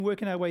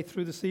Working our way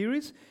through the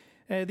series.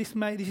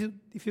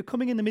 If you're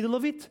coming in the middle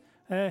of it,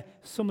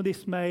 some of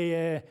this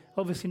may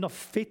obviously not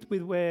fit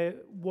with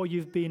what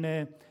you've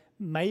been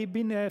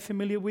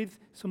familiar with.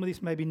 Some of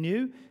this may be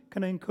new.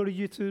 Can I encourage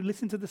you to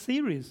listen to the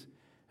series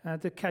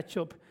to catch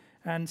up?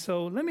 And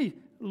so let me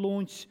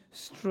launch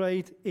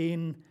straight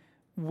in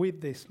with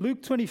this.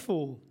 Luke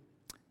 24.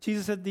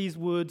 Jesus said these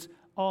words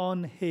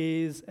on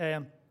his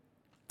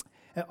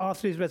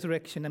after his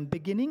resurrection, and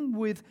beginning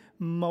with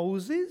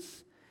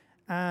Moses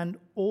and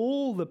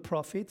all the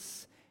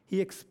prophets,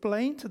 he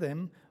explained to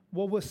them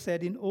what was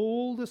said in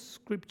all the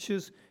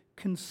scriptures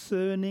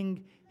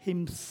concerning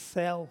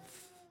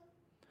himself.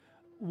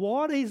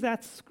 What is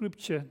that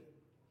scripture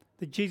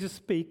that Jesus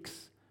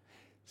speaks,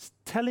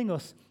 telling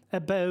us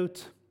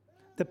about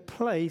the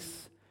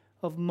place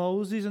of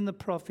Moses and the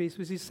prophets,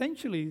 which is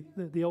essentially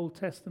the Old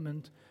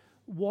Testament?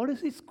 What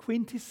is its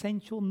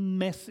quintessential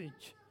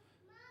message?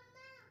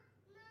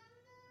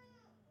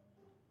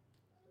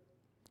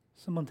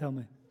 Someone tell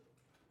me.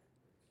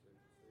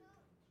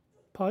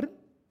 Pardon?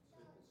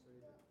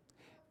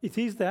 It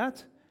is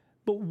that.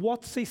 But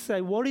what's he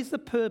say? What is the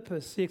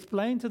purpose? He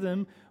explained to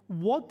them,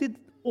 what did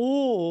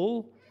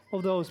all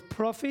of those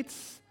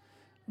prophets,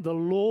 the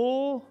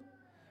law,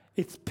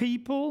 its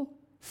people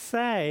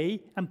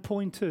say and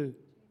point to?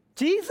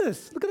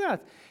 Jesus. Look at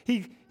that.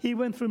 He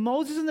went through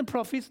Moses and the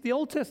prophets, the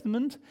Old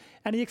Testament,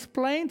 and he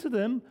explained to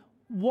them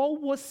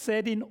what was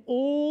said in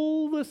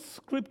all the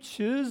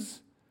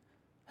scriptures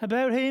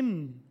about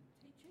him.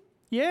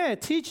 Yeah,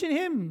 teaching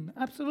him.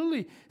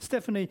 Absolutely,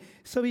 Stephanie.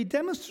 So he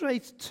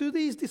demonstrates to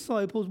these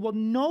disciples what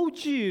no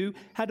Jew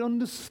had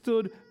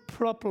understood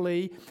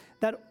properly,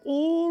 that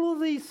all of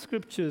these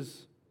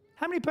scriptures,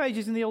 how many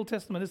pages in the Old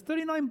Testament? There's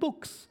 39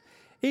 books.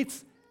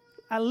 It's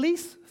at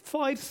least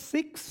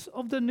 5-6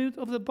 of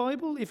the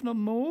Bible, if not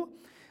more.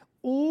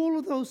 All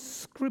of those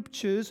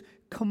scriptures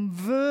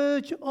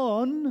converge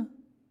on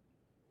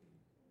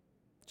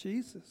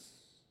Jesus.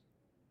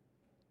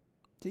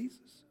 Jesus.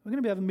 We're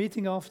going to have a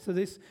meeting after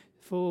this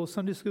for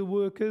Sunday school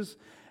workers.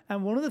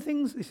 And one of the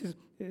things,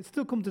 it's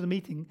still come to the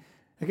meeting,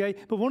 okay?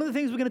 But one of the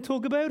things we're going to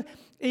talk about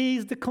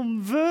is the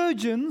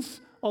convergence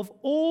of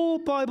all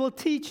Bible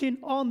teaching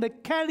on the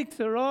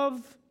character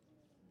of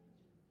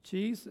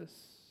Jesus.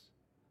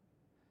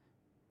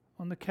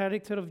 On the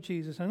character of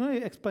Jesus. I'm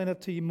going to explain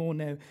that to you more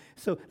now.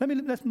 So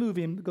let's move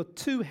in. We've got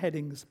two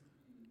headings.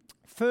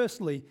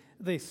 Firstly,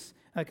 this,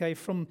 okay,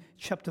 from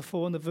chapter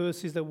 4 and the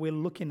verses that we're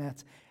looking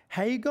at.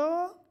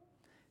 Hagar,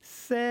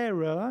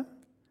 Sarah,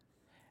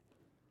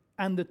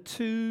 and the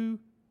two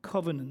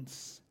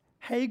covenants.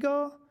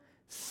 Hagar,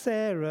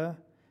 Sarah,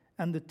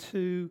 and the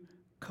two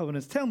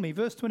covenants. Tell me,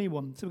 verse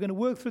 21. So we're going to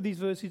work through these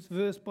verses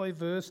verse by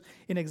verse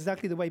in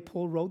exactly the way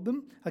Paul wrote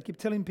them. I keep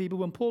telling people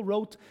when Paul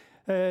wrote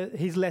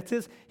his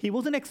letters, he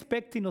wasn't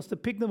expecting us to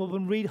pick them up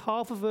and read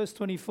half of verse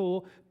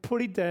 24,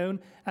 put it down,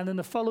 and then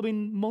the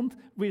following month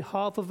read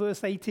half of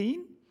verse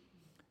 18.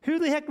 Who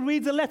the heck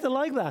reads a letter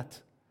like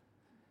that?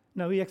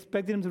 No, he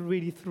expected him to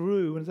read it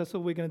through, and that's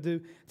what we're going to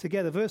do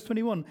together. Verse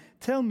 21,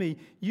 tell me,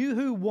 you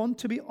who want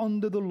to be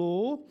under the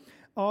law,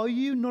 are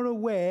you not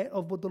aware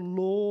of what the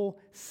law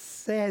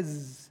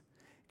says?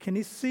 Can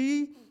you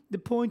see the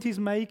point he's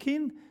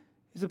making?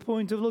 It's a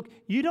point of, look,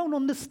 you don't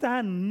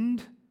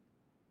understand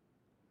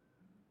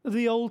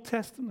the Old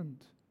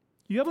Testament.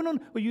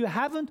 You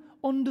haven't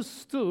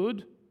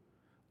understood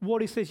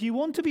what it says. You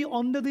want to be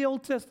under the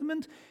Old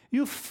Testament?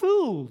 You're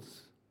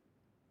fools.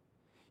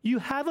 You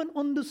haven't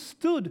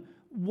understood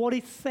what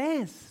it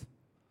says.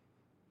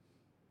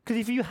 Because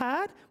if you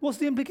had, what's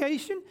the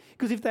implication?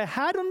 Because if they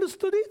had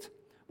understood it,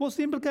 what's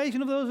the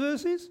implication of those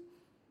verses?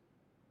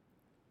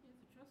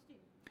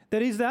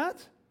 There is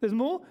that. There's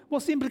more.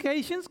 What's the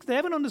implications? Because they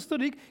haven't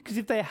understood it. Because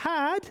if they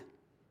had,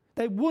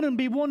 they wouldn't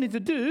be wanting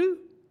to do.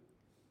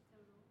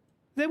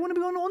 They wouldn't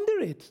be under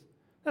it.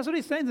 That's what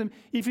he's saying to them.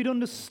 If you'd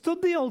understood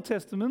the Old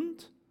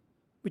Testament,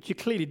 which you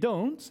clearly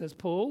don't, says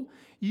Paul,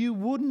 you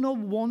would not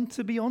want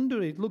to be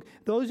under it. Look,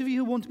 those of you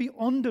who want to be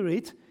under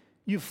it,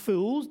 you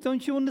fools,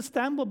 don't you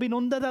understand what being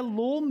under that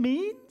law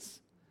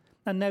means?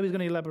 And now he's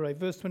going to elaborate.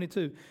 Verse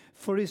 22.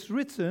 For it's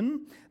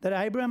written that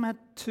Abraham had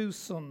two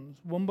sons,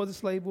 one by the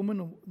slave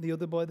woman, the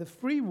other by the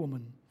free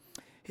woman.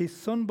 His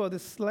son by the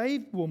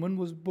slave woman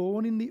was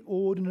born in the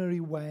ordinary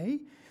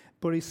way,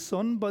 but his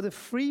son by the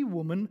free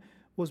woman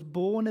was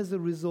born as a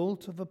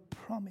result of a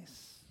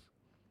promise.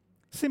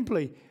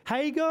 Simply,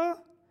 Hagar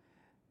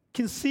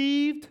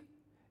conceived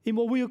in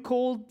what we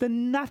call the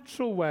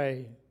natural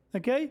way,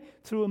 okay?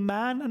 Through a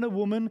man and a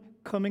woman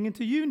coming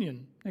into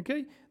union,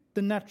 okay?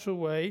 The natural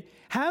way.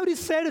 How did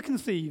Sarah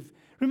conceive?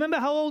 Remember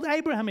how old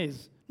Abraham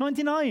is?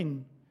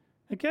 99,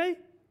 okay?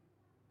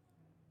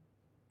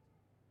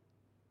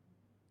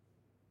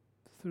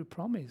 Through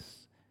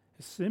promise,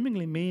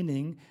 assumingly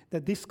meaning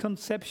that this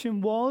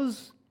conception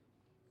was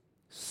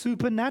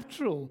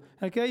supernatural,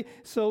 okay?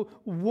 So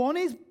one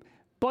is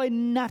by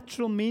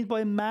natural means,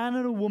 by a man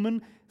and a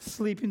woman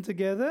sleeping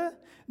together.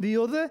 The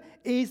other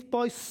is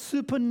by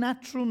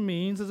supernatural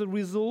means as a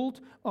result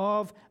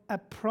of a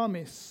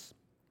promise.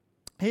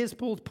 Here's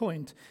Paul's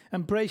point,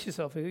 and brace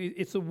yourself.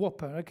 It's a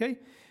whopper, okay?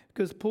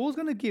 Because Paul's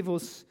going to give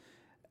us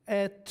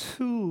a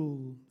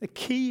tool, a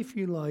key, if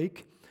you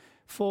like,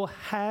 for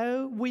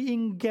how we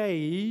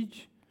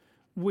engage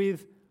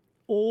with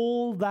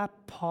all that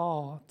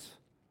part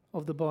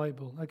of the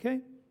Bible,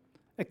 okay?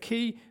 A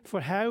key for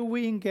how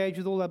we engage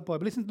with all that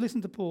Bible.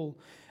 Listen to Paul.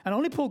 And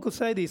only Paul could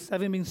say this,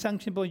 having been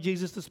sanctioned by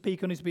Jesus to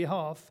speak on his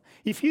behalf.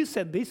 If you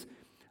said this,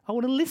 I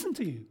want to listen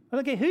to you. I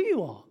don't care who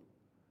you are,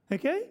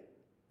 okay?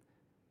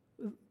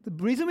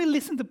 The reason we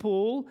listen to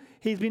Paul,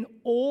 he's been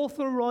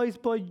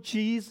authorized by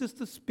Jesus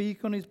to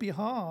speak on his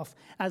behalf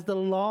as the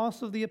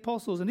last of the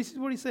apostles. And this is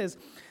what he says.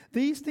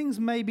 These things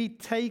may be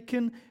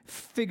taken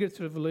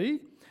figuratively,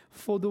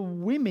 for the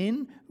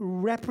women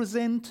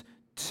represent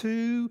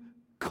two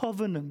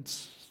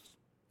covenants.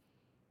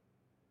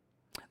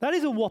 That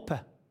is a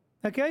whopper,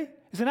 okay?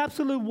 It's an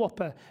absolute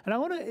whopper. And I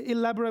want to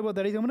elaborate what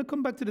that is. I'm going to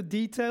come back to the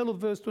detail of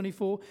verse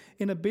 24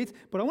 in a bit,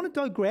 but I want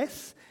to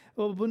digress.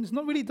 Well, it's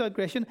not really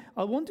digression.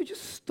 I want to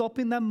just stop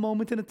in that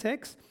moment in the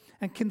text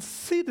and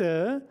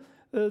consider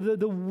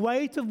the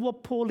weight of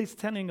what Paul is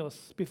telling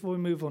us before we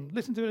move on.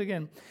 Listen to it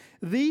again.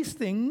 These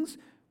things,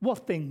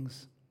 what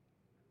things?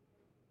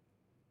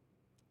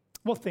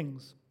 What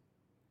things?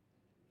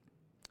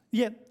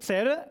 Yeah,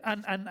 Sarah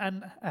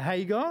and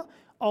Hagar,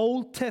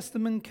 Old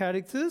Testament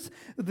characters.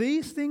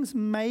 These things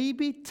may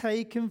be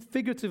taken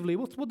figuratively.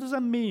 What does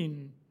that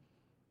mean?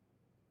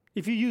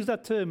 If you use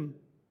that term,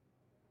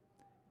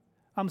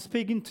 I'm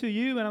speaking to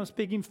you and I'm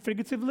speaking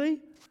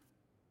figuratively.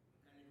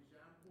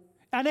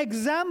 An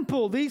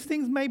example. These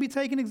things may be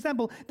taken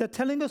example. They're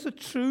telling us a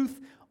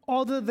truth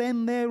other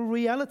than their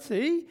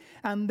reality.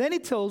 And then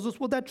it tells us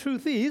what that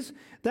truth is.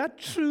 That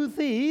truth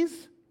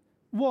is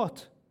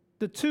what?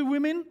 The two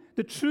women,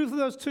 the truth of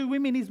those two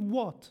women is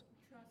what?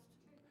 Trust.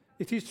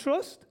 It is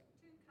trust.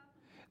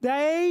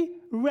 They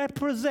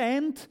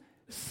represent,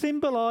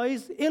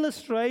 symbolize,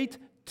 illustrate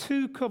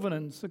two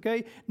covenants,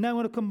 okay? Now I'm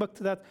going to come back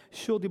to that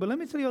shortly, but let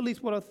me tell you at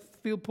least what I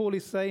feel Paul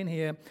is saying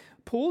here.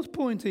 Paul's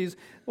point is,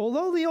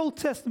 although the Old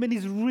Testament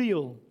is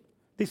real,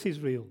 this is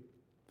real.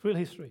 Real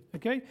history,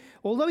 okay?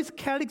 Although its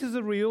characters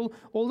are real,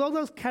 although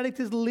those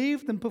characters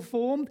lived and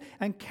performed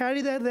and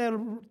carried out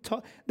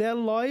their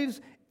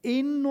lives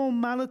in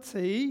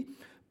normality,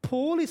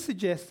 Paul is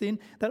suggesting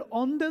that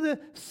under the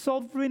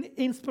sovereign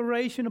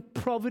inspiration of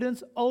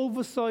providence,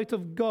 oversight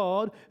of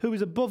God, who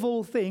is above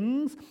all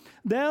things,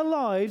 their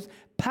lives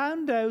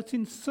panned out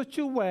in such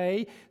a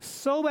way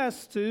so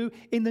as to,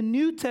 in the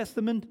New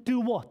Testament, do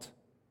what?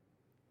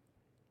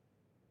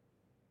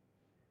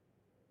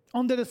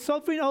 Under the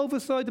sovereign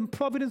oversight and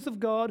providence of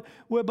God,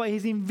 whereby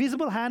his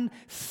invisible hand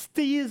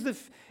steers the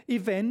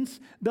events,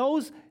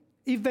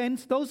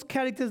 those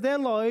characters, their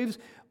lives,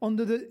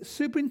 under the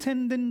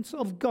superintendence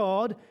of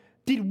God,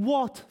 did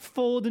what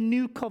for the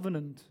new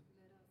covenant?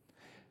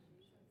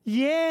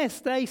 Yes,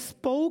 they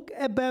spoke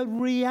about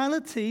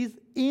realities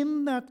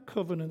in that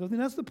covenant. I think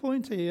that's the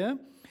point here,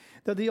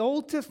 that the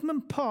Old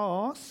Testament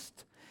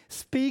past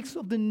speaks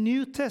of the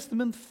New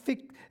Testament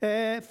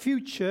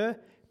future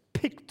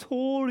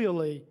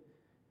pictorially,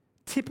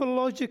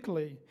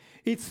 typologically.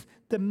 It's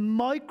the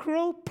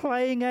micro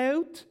playing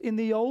out in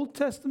the Old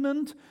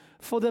Testament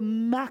for the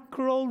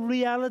macro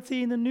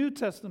reality in the New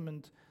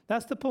Testament.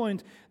 That's the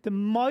point. The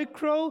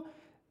micro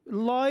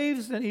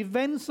lives and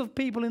events of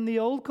people in the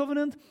Old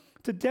Covenant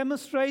to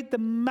demonstrate the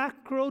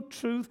macro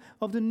truth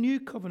of the New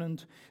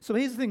Covenant. So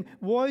here's the thing.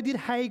 Why did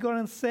Hagar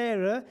and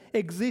Sarah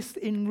exist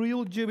in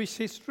real Jewish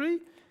history?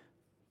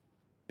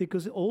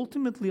 Because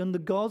ultimately, under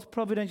God's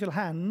providential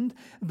hand,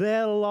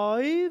 their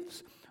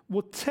lives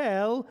would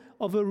tell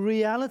of a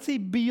reality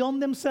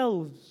beyond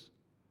themselves.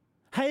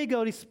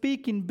 Hagar is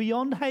speaking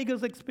beyond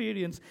Hagar's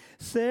experience.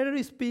 Sarah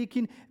is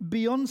speaking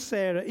beyond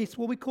Sarah. It's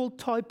what we call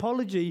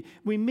typology.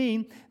 We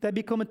mean they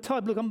become a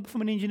type. Look, I'm from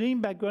an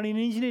engineering background. In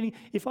engineering,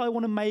 if I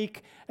want to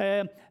make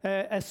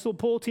a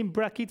supporting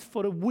bracket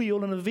for a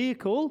wheel on a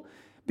vehicle,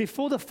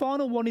 before the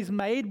final one is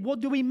made, what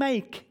do we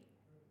make?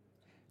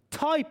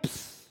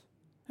 Types.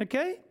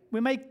 Okay?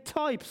 We make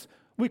types.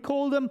 We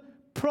call them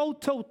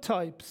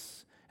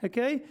prototypes.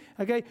 Okay?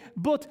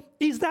 But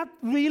is that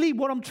really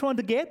what I'm trying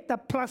to get?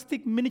 That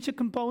plastic miniature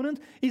component?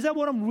 Is that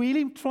what I'm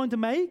really trying to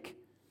make?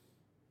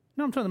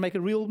 No, I'm trying to make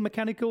a real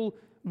mechanical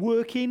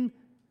working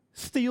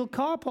steel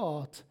car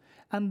part.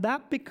 And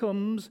that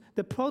becomes,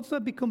 the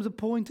prototype becomes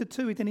appointed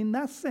to it. And in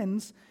that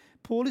sense,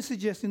 Paul is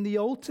suggesting the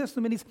Old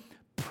Testament is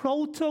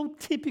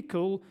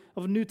prototypical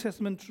of New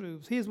Testament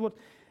truths. Here's what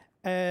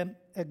a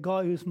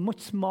guy who's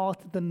much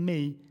smarter than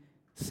me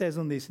says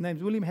on this. His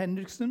name's William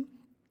Hendrickson,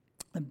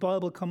 a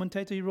Bible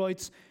commentator. He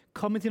writes,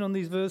 commenting on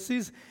these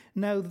verses,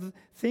 now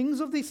things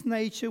of this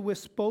nature were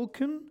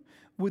spoken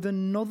with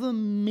another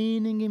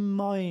meaning in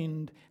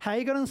mind.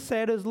 Hagar and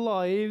Sarah's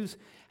lives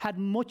had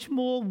much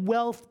more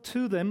wealth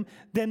to them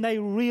than they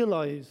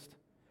realized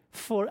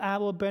for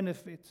our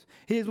benefit.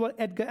 Here's what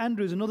Edgar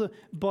Andrews, another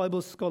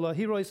Bible scholar,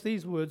 he writes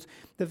these words.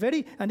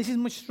 And this is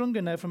much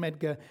stronger now from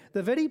Edgar,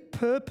 the very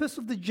purpose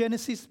of the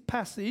Genesis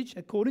passage,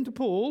 according to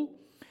Paul,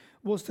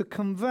 was to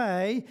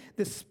convey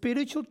the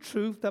spiritual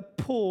truth that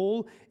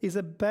Paul is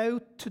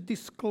about to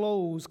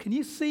disclose. Can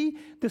you see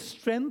the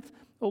strength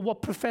of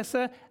what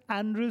Professor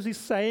Andrews is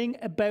saying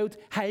about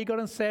Hagar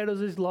and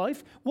Sarah's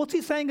life? What's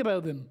he saying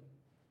about them?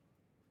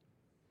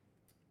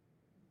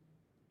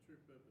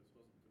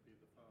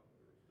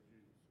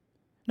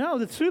 No,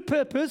 the true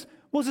purpose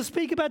was to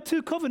speak about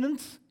two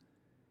covenants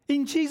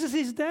in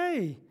Jesus'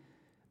 day.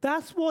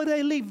 That's why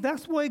they lived.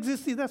 That's why they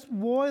existed. That's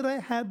why they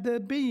had their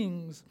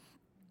beings.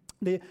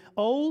 The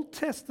Old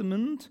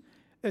Testament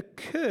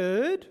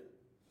occurred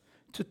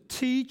to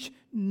teach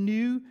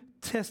New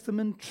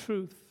Testament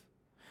truth,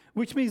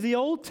 which means the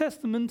Old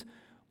Testament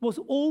was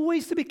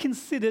always to be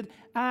considered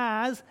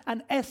as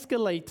an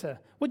escalator.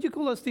 What do you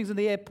call those things in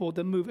the airport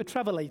that move? A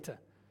travelator.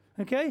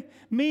 Okay?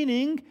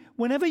 Meaning,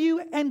 whenever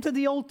you enter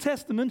the Old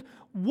Testament,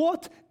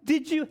 what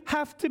did you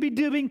have to be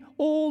doing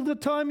all the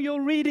time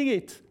you're reading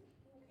it?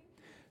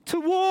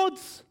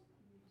 Towards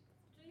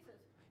Jesus.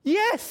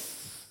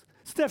 Yes,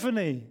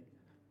 Stephanie.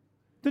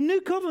 The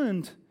New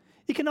Covenant.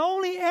 It can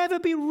only ever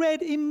be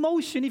read in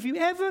motion. If you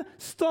ever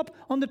stop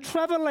on the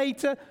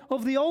travelator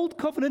of the Old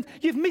Covenant,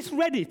 you've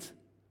misread it.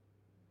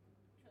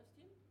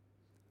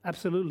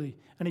 Absolutely.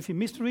 And if you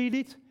misread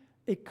it,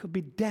 it could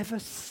be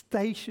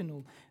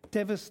devastational.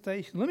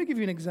 Devastation. Let me give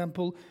you an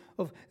example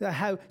of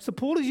how. So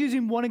Paul is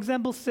using one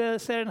example, Sarah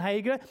and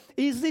Hagar.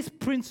 Is this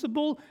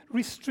principle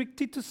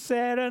restricted to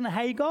Sarah and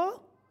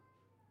Hagar?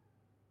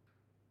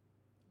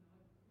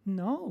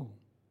 No.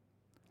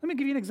 Let me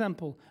give you an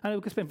example. I know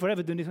we could spend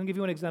forever doing this. I'll give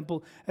you one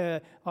example.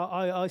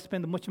 I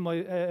spent much of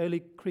my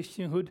early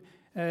Christian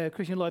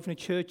life in a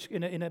church,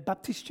 in a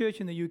Baptist church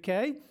in the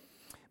UK.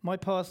 My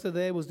pastor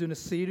there was doing a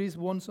series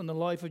once on the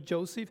life of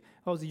Joseph.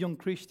 I was a young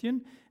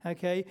Christian,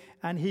 okay,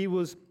 and he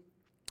was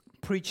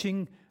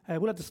preaching.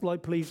 We'll have the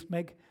slide, please,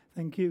 Meg.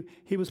 Thank you.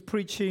 He was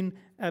preaching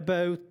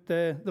about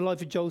the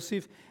life of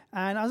Joseph.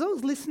 And as I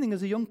was listening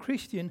as a young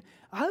Christian,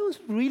 I was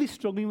really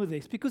struggling with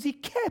this because he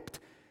kept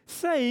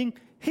saying,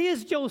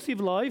 here's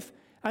Joseph's life,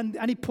 and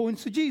he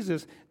points to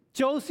Jesus.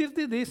 Joseph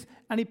did this,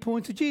 and he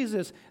points to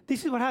Jesus.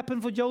 This is what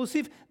happened for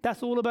Joseph.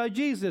 That's all about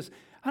Jesus.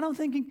 And I'm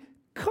thinking,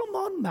 come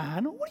on,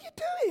 man, what are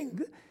you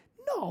doing?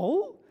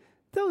 No,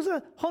 those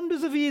are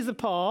hundreds of years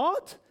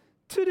apart,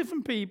 two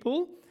different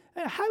people.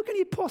 How can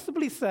you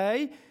possibly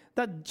say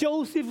that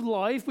Joseph's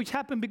life, which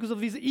happened because of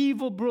his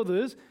evil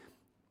brothers,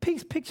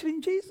 is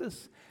picturing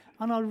Jesus?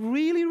 And I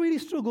really, really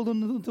struggled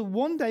until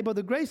one day, by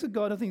the grace of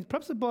God, I think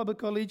perhaps at Bible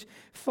college,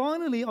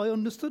 finally I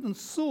understood and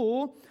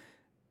saw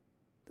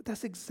that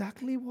that's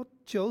exactly what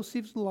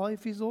Joseph's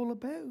life is all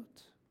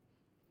about.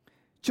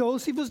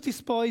 Joseph was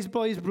despised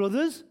by his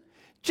brothers.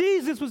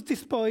 Jesus was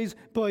despised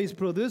by his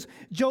brothers.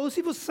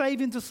 Joseph was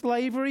saved into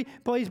slavery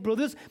by his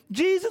brothers.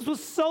 Jesus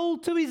was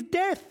sold to his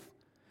death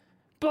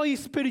by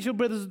his spiritual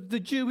brothers, the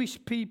Jewish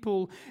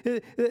people.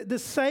 The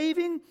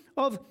saving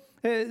of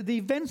the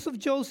events of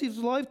Joseph's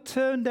life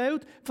turned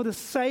out for the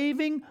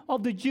saving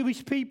of the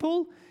Jewish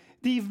people.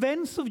 The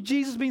events of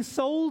Jesus being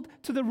sold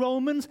to the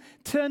Romans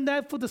turned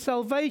out for the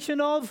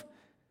salvation of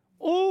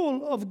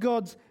all of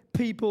God's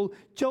people.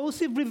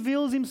 Joseph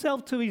reveals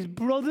himself to his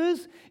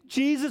brothers.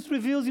 Jesus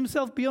reveals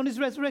himself beyond his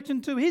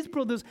resurrection to his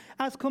brothers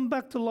as come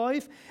back to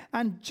life.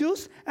 And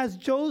just as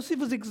Joseph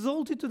was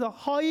exalted to the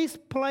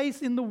highest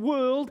place in the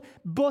world,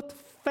 but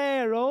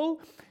Pharaoh,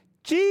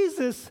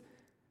 Jesus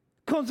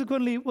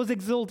consequently was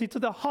exalted to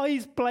the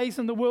highest place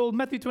in the world,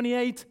 Matthew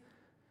 28,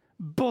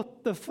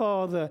 but the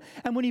Father.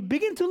 And when you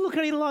begin to look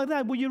at it like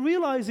that, what you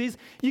realize is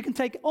you can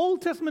take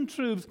Old Testament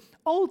truths,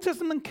 Old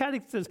Testament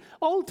characters,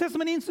 Old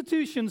Testament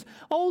institutions,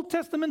 Old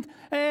Testament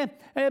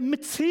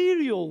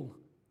material.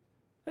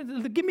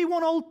 Give me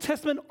one Old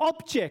Testament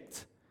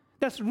object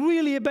that's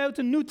really about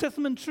a New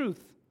Testament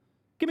truth.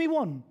 Give me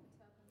one.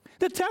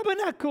 The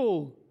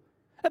tabernacle,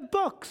 a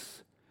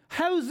box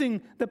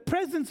housing the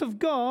presence of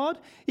God,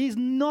 is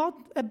not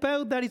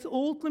about that. It's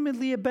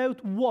ultimately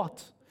about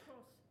what?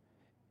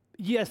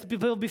 Yes,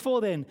 before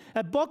then.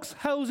 A box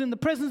housing the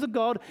presence of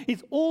God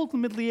is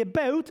ultimately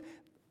about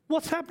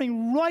what's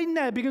happening right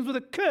now. It begins with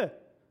a k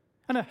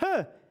and a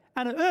h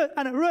and a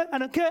and a r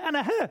and a k and a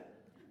h.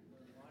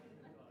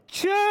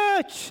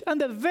 Church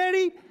and the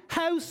very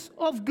house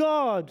of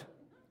God.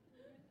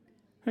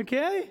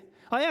 Okay?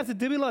 I have to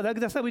do it like that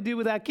because that's how we do it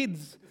with our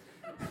kids.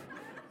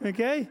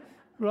 Okay?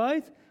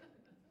 Right?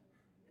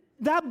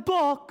 That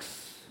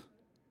box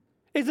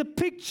is a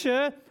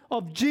picture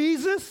of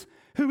Jesus,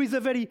 who is the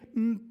very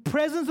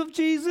presence of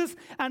Jesus.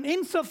 And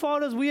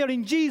insofar as we are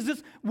in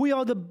Jesus, we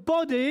are the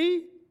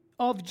body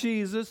of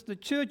Jesus, the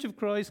church of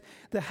Christ,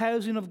 the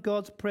housing of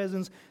God's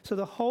presence. So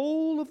the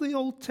whole of the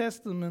Old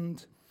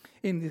Testament,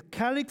 in the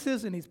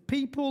characters, in his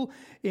people,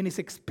 in his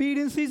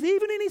experiences,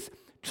 even in his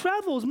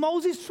travels.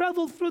 Moses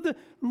traveled through the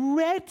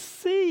Red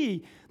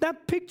Sea.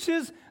 That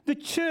pictures the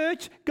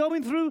church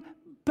going through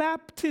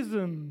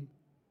baptism.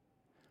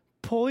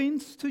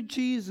 Points to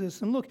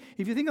Jesus. And look,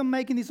 if you think I'm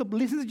making this up,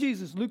 listen to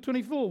Jesus. Luke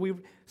 24, we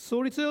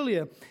saw it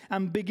earlier.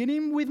 And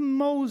beginning with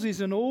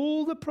Moses and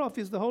all the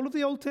prophets, the whole of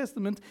the Old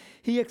Testament,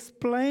 he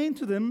explained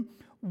to them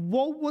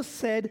what was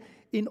said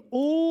in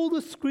all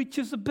the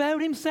scriptures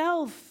about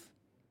himself.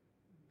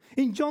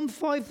 In John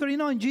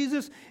 5:39,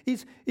 Jesus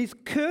is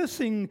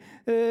cursing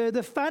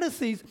the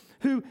Pharisees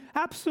who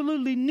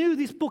absolutely knew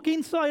this book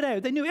inside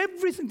out. They knew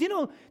everything. Do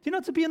you know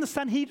to be in the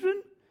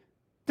Sanhedrin?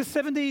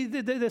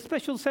 The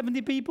special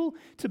 70 people,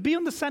 to be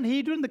on the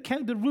Sanhedrin,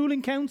 the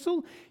ruling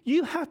council,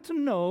 you had to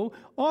know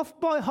off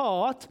by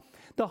heart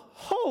the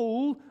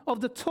whole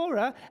of the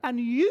Torah, and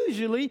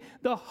usually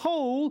the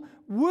whole,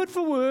 word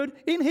for word,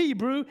 in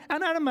Hebrew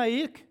and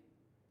Aramaic,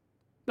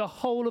 the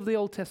whole of the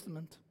Old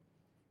Testament.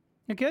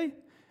 Okay?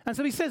 And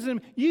so he says to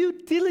them,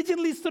 you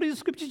diligently study the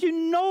scriptures, you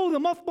know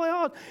them off by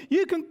heart.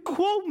 You can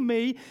quote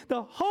me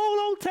the whole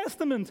Old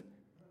Testament.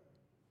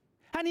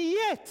 And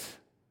yet,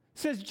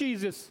 says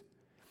Jesus,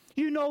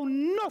 you know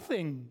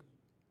nothing.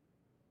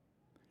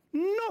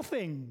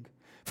 Nothing.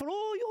 For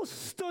all your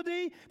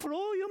study, for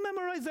all your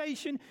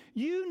memorization,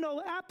 you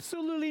know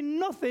absolutely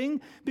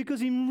nothing,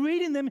 because in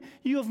reading them,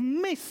 you have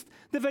missed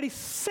the very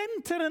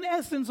center and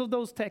essence of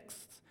those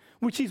texts,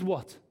 which is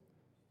what?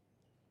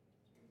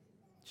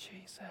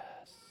 Jesus.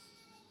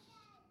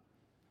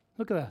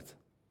 Look at that.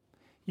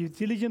 You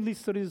diligently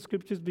study the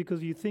scriptures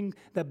because you think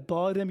that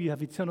by them you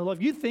have eternal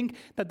life. You think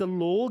that the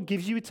law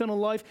gives you eternal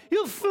life.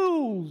 You're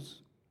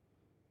fools.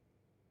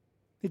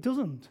 It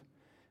doesn't.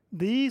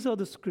 These are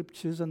the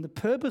scriptures, and the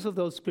purpose of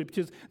those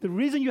scriptures, the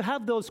reason you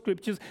have those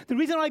scriptures, the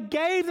reason I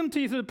gave them to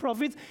you through the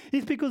prophets,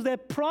 is because their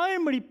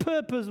primary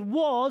purpose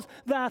was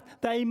that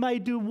they may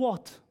do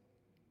what?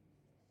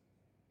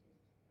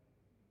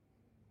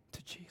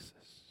 To Jesus.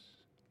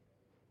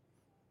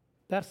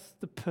 That's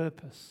the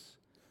purpose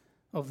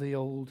of the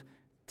Old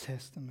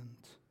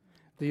Testament.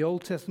 The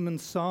Old Testament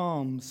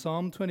Psalms,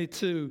 Psalm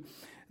 22,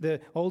 the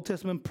Old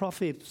Testament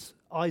prophets,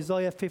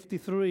 Isaiah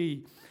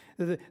 53,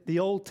 the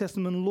Old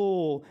Testament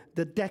law,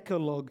 the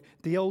Decalogue,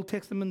 the Old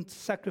Testament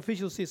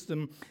sacrificial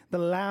system, the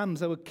lambs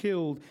that were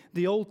killed,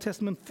 the Old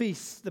Testament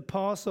feasts, the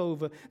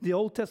Passover, the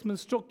Old Testament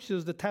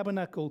structures, the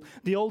tabernacle,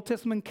 the Old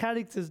Testament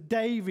characters,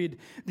 David,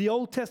 the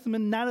Old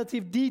Testament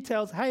narrative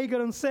details,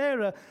 Hagar and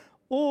Sarah,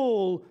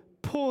 all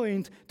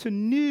point to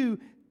New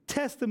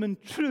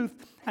Testament truth.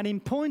 And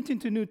in pointing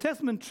to New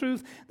Testament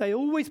truth, they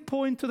always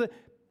point to the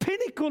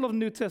pinnacle of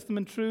New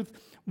Testament truth,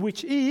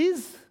 which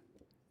is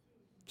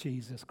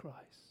Jesus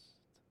Christ.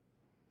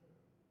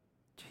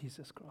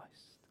 Jesus Christ.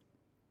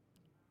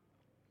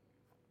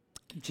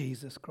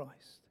 Jesus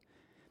Christ.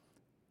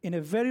 In a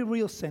very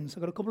real sense,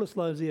 I've got a couple of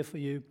slides here for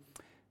you.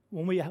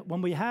 When we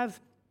have,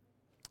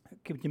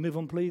 can you move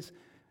on please?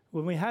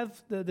 When we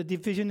have the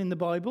division in the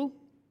Bible,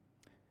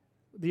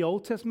 the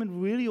Old Testament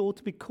really ought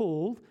to be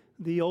called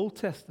the Old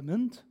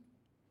Testament,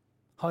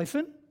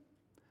 hyphen,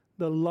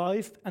 the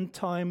life and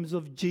times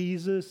of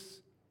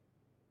Jesus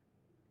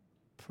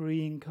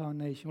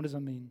pre-incarnation. What does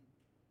that mean?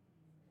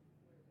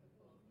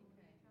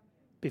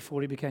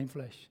 Before he became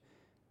flesh.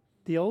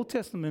 The Old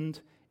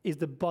Testament is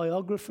the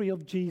biography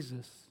of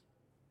Jesus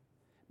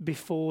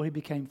before he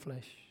became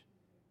flesh.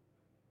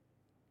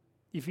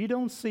 If you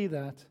don't see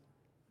that,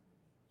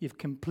 you've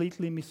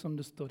completely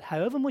misunderstood.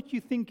 However much you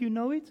think you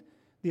know it,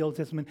 the Old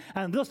Testament.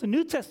 And thus the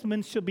New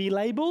Testament should be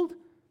labeled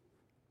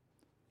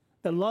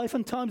the life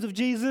and times of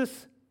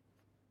Jesus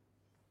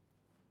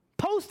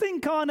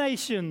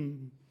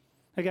post-incarnation.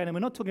 Again, and we're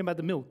not talking about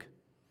the milk.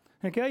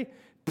 Okay?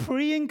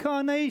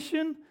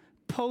 Pre-incarnation,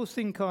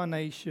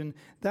 post-incarnation.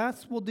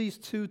 That's what these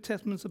two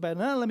testaments are about.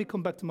 Now let me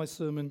come back to my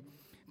sermon,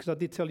 because I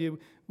did tell you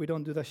we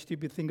don't do that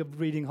stupid thing of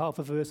reading half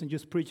a verse and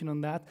just preaching on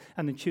that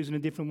and then choosing a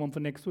different one for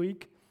next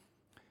week.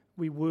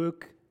 We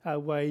work our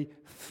way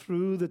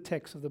through the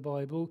text of the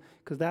Bible,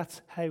 because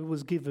that's how it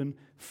was given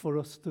for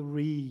us to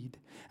read.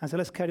 And so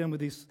let's carry on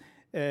with this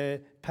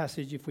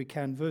passage if we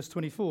can. Verse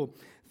 24.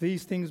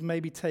 These things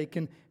may be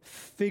taken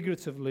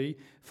figuratively,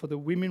 for the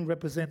women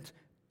represent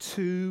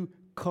two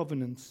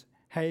covenants,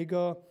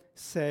 Hagar,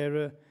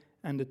 Sarah,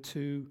 and the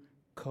two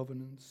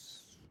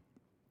covenants.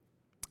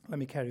 Let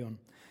me carry on.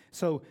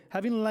 So,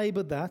 having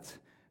labored that,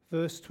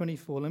 verse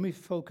 24, let me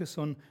focus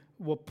on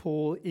what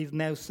Paul is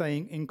now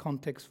saying in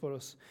context for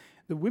us.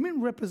 The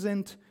women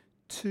represent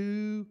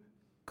two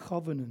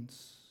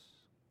covenants.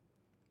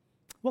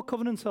 What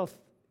covenants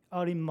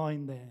are in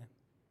mind there?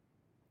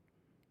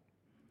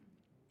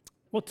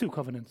 What two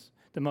covenants?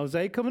 The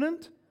Mosaic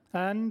covenant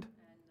and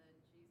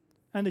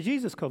the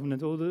Jesus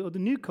covenant, or the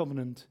new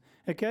covenant.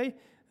 Okay?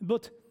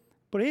 But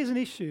here's an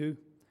issue.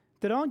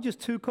 There aren't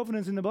just two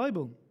covenants in the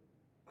Bible.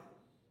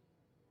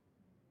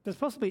 There's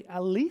possibly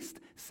at least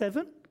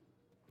 7.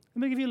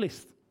 Let me give you a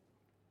list.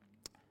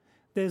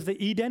 There's the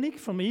Edenic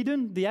from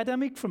Eden, the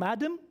Adamic from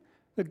Adam,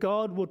 that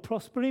God would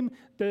prosper him.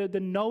 The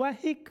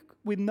Noahic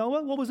with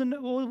Noah. What was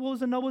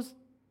the Noah's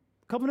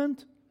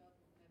covenant?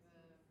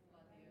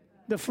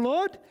 The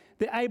flood.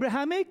 The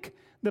Abrahamic.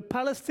 The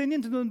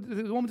Palestinian,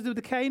 the one to do with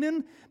the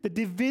Canaan. The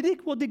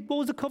Davidic. What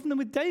was the covenant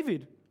with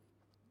David?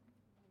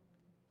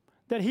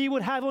 That he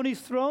would have on his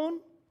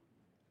throne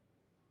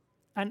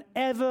an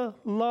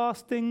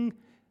everlasting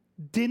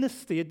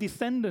dynasty, a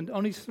descendant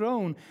on his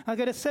throne.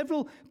 Okay, there's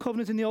several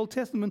covenants in the Old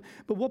Testament,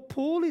 but what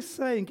Paul is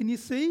saying, can you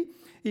see?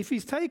 If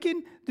he's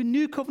taking the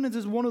new covenant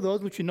as one of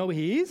those, which you know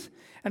he is,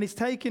 and he's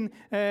taking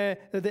the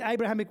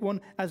Abrahamic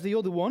one as the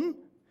other one,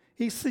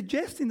 he's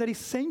suggesting that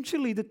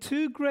essentially the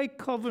two great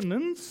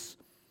covenants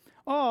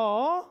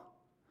are,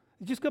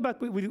 just go back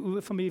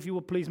for me if you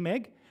would please,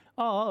 Meg.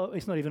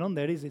 It's not even on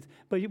there, is it?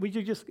 But would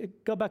you just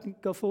go back and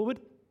go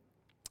forward?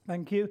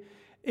 Thank you.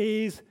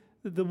 Is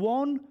the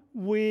one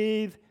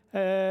with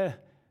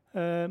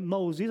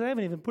Moses. I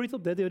haven't even put it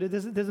up there.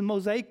 There's a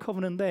Mosaic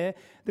covenant there.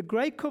 The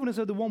great covenants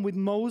are the one with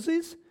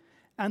Moses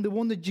and the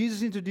one that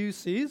Jesus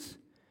introduces.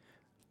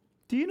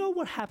 Do you know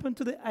what happened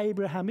to the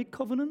Abrahamic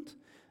covenant?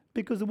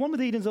 Because the one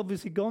with Eden's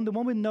obviously gone. The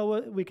one with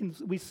Noah,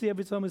 we see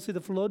every time we see the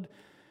flood.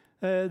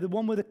 The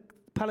one with the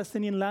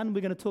Palestinian land,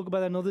 we're going to talk about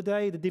that another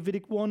day. The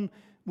Davidic one,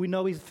 we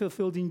know is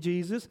fulfilled in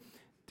Jesus.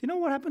 Do you know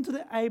what happened to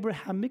the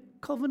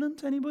Abrahamic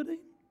covenant? Anybody?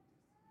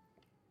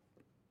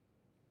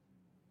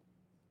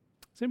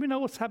 Does anybody know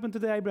what's happened to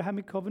the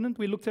Abrahamic covenant?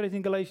 We looked at it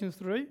in Galatians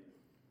 3. It's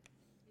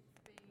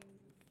been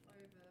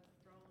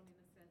overthrown in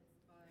a sense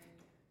by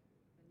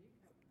the new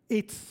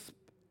covenant.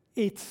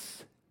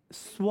 It's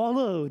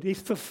swallowed.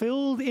 It's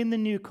fulfilled in the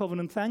new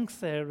covenant. Thanks,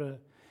 Sarah.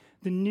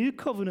 The new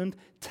covenant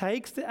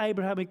takes the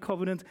Abrahamic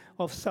covenant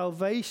of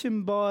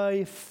salvation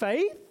by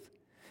faith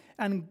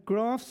and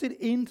grafts it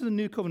into the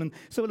new covenant.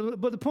 So,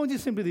 but the point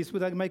is simply this,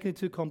 without making it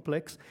too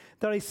complex.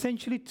 There are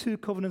essentially two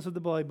covenants of the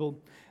Bible.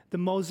 The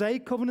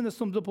Mosaic covenant that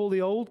sums up all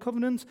the old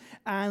covenants,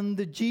 and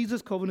the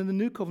Jesus covenant, the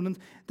new covenant,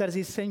 that is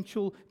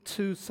essential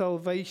to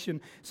salvation.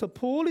 So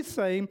Paul is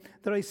saying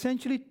there are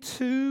essentially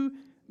two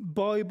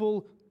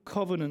Bible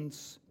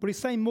covenants. But he's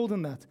saying more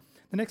than that.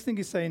 The next thing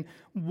he's saying,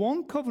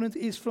 one covenant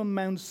is from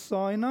Mount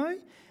Sinai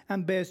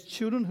and bears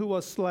children who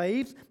are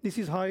slaves. This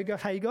is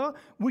Hagar.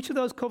 Which of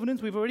those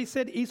covenants, we've already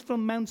said, is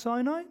from Mount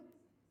Sinai?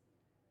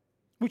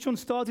 Which one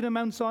started at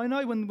Mount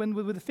Sinai when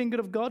with the finger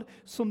of God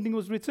something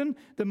was written?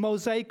 The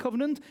Mosaic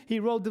covenant. He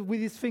wrote with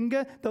his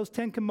finger those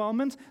 10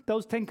 commandments.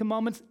 Those 10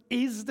 commandments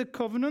is the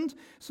covenant.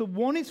 So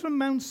one is from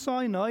Mount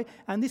Sinai,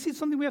 and this is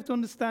something we have to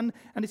understand,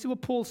 and this is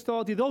what Paul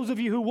started. Those of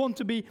you who want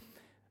to be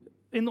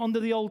under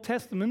the Old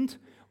Testament,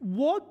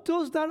 what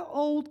does that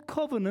old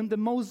covenant, the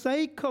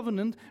Mosaic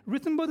covenant,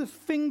 written by the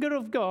finger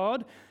of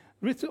God,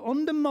 written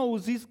under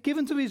Moses,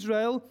 given to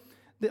Israel,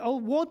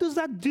 what does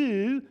that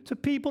do to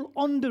people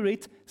under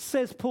it,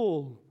 says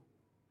Paul?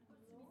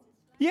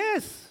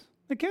 Yes.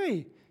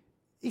 Okay.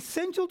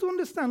 Essential to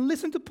understand.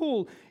 Listen to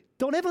Paul.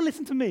 Don't ever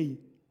listen to me.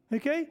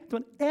 Okay?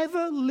 Don't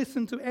ever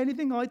listen to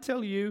anything I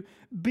tell you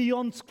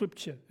beyond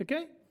Scripture.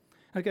 Okay?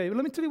 Okay, well,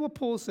 let me tell you what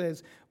Paul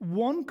says.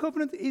 One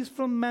covenant is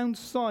from Mount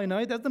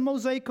Sinai. That's the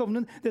Mosaic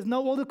covenant. There's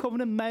no other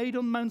covenant made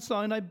on Mount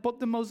Sinai but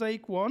the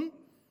Mosaic one.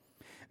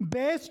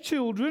 Bears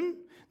children,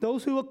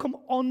 those who have come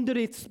under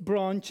its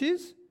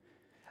branches.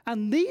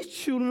 And these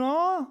children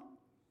are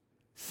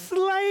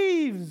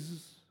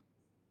slaves.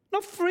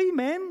 Not free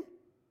men.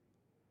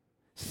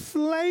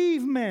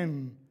 Slave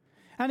men.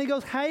 And he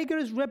goes, Hagar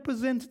is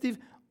representative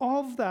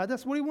of that.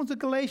 That's what he wants the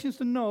Galatians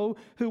to know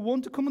who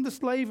want to come under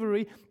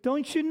slavery.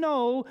 Don't you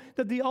know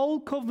that the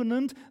old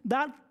covenant,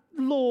 that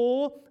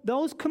law,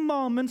 those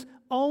commandments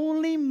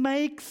only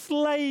make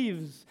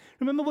slaves?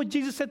 Remember what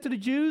Jesus said to the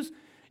Jews?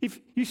 If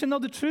you shall know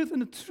the truth,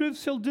 and the truth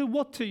shall do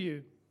what to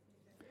you?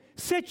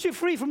 Set you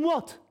free from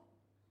what?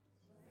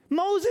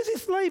 Moses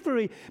is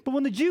slavery. But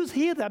when the Jews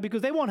hear that,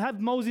 because they won't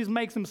have Moses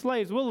make them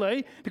slaves, will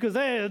they? Because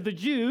they're the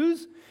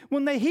Jews.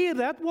 When they hear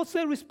that, what's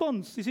their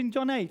response? It's in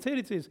John 8. Here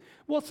it is.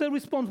 What's their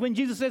response when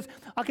Jesus says,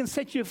 I can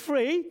set you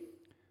free?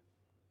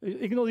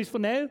 Ignore this for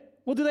now.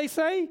 What do they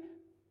say?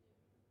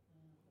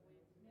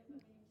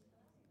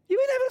 You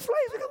were never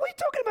slaves. What are you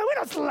talking about? We're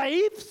not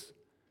slaves.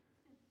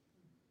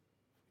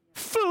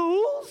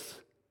 Fools.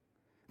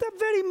 That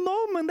very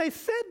moment they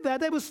said that,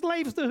 they were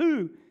slaves to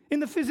who in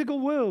the physical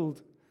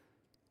world?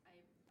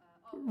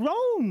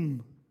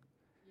 Rome.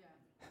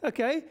 Yeah.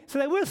 Okay, so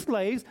they were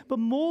slaves, but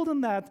more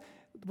than that,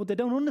 but they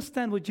don't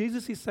understand what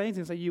Jesus is saying.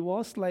 They say, you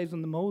are slaves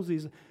under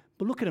Moses,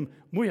 but look at them.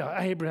 We are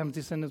Abraham's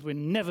descendants. We've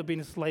never been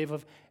a slave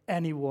of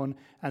anyone.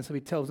 And so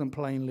he tells them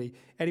plainly,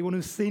 anyone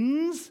who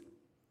sins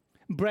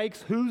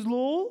breaks whose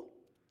law?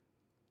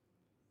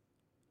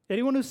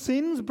 Anyone who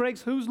sins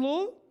breaks whose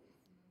law?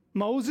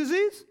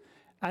 Moses's.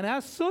 And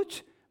as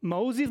such,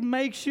 Moses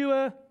makes you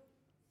a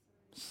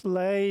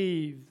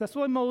slave. That's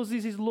why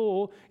Moses'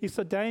 law is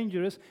so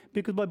dangerous,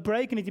 because by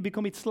breaking it, you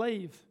become its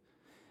slave.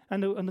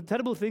 And the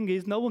terrible thing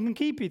is, no one can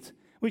keep it,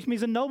 which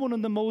means that no one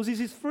under Moses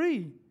is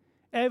free.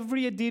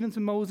 Every adherent to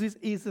Moses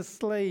is a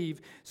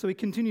slave. So he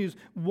continues,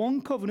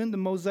 one covenant, the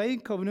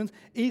Mosaic covenant,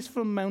 is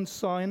from Mount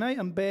Sinai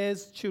and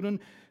bears children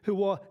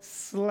who are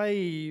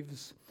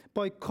slaves.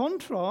 By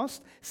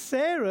contrast,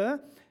 Sarah,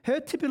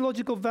 her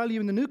typological value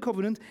in the new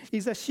covenant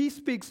is that she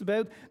speaks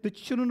about the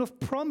children of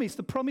promise.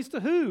 The promise to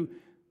who?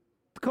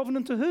 The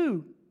covenant to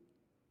who?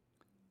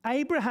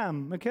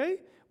 Abraham, okay?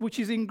 Which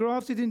is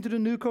engrafted into the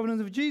new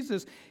covenant of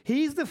Jesus.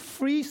 He's the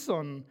free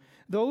son.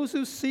 Those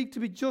who seek to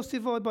be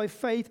justified by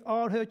faith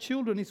are her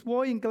children. It's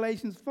why in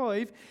Galatians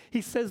 5,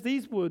 he says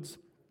these words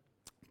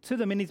to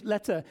them in his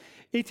letter.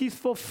 It is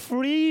for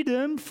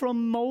freedom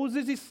from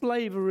Moses'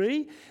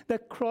 slavery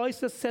that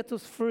Christ has set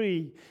us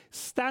free.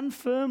 Stand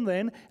firm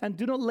then, and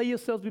do not let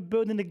yourselves be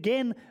burdened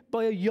again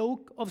by a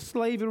yoke of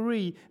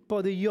slavery,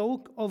 by the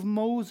yoke of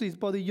Moses,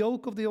 by the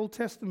yoke of the Old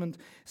Testament.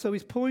 So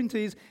his point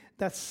is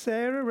that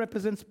Sarah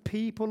represents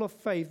people of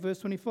faith. Verse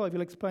 25,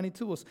 he'll explain it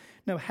to us.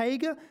 Now,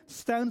 Hagar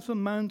stands for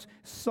Mount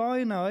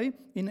Sinai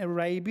in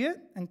Arabia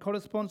and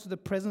corresponds to the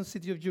present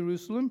city of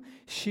Jerusalem.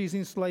 She's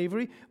in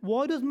slavery.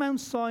 Why does Mount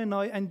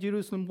Sinai and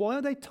Jerusalem, why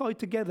are they tied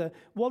together?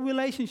 What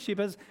relationship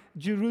has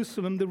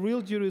Jerusalem, the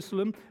real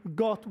Jerusalem,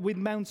 got with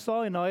Mount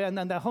Sinai,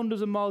 and they're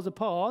hundreds of miles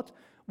apart?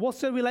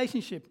 What's the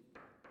relationship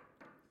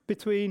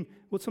between,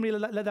 would somebody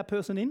let that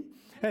person in?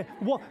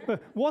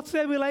 What's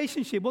their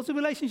relationship? What's the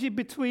relationship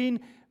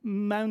between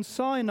Mount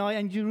Sinai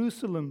and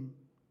Jerusalem?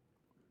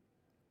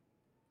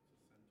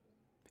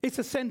 It's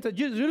a center.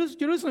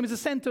 Jerusalem is the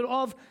center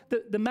of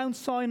the Mount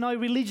Sinai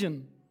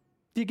religion.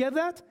 Do you get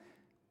that?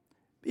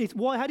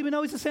 Why? How do we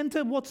know it's a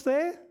center? What's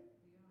there?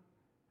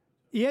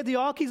 Yeah, the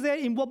ark is there.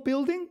 In what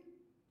building?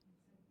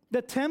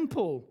 The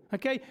temple.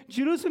 Okay?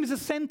 Jerusalem is the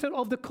center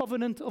of the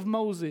covenant of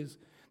Moses.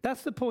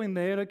 That's the point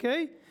there,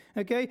 okay?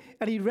 Okay?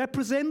 And he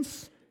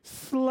represents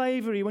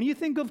slavery. When you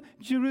think of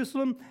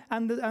Jerusalem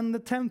and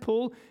the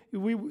temple,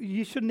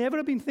 you should never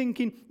have been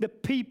thinking the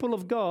people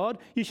of God.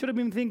 You should have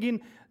been thinking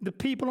the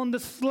people under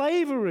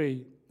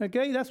slavery.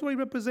 Okay, that's what he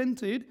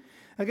represented.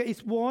 Okay,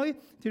 it's why. Do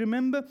you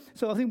remember?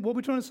 So I think what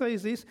we're trying to say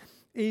is this: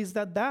 is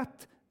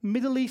that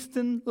Middle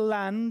Eastern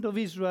land of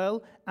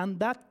Israel and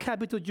that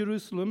capital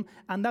Jerusalem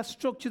and that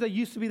structure that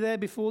used to be there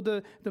before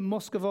the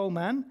Mosque of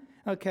Oman,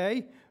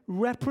 okay,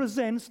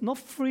 represents not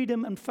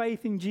freedom and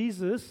faith in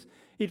Jesus.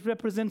 It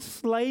represents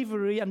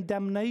slavery and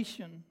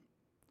damnation.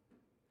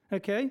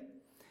 Okay?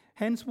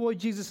 Hence why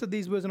Jesus said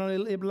these words, and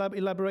I'll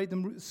elaborate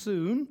them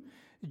soon.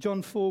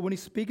 John 4, when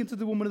he's speaking to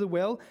the woman of the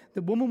well,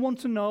 the woman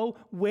wants to know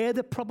where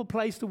the proper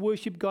place to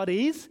worship God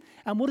is.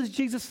 And what does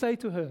Jesus say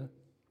to her?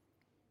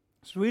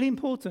 It's really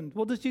important.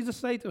 What does Jesus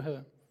say to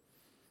her?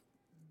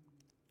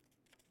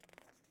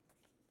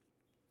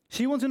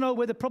 She wants to know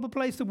where the proper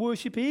place to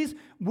worship is,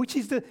 which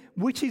is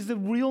the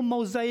real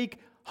Mosaic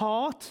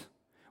heart.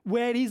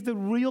 Where is the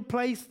real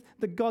place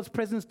that God's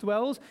presence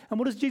dwells? And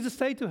what does Jesus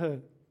say to her?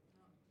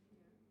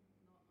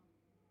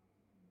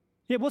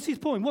 Yeah, what's his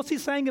point? What's he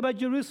saying about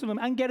Jerusalem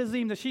and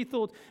Gerizim that she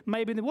thought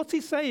maybe? What's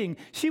he saying?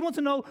 She wants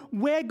to know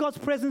where God's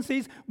presence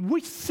is,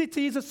 which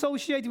city is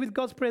associated with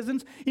God's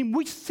presence, in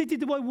which city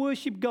do I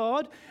worship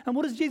God? And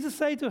what does Jesus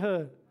say to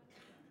her?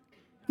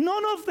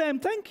 None of them.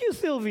 Thank you,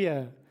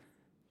 Sylvia.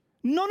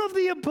 None of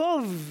the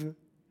above.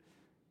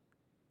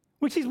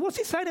 Which is, what's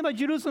he saying about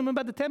Jerusalem and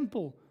about the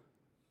temple?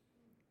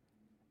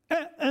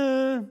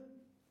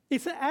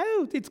 It's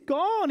out. It's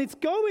gone. It's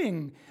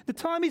going. The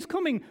time is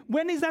coming.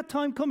 When is that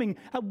time coming?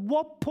 At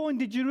what point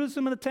did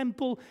Jerusalem and the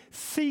temple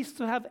cease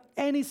to have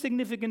any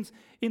significance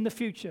in the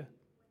future?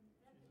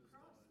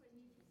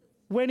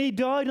 When he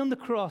died on the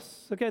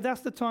cross. Okay,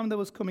 that's the time that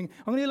was coming.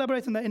 I'm going to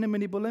elaborate on that in a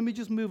minute, but let me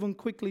just move on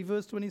quickly.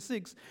 Verse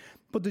 26.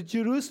 But the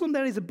Jerusalem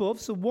that is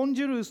above, so one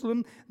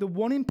Jerusalem, the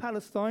one in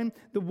Palestine,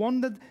 the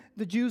one that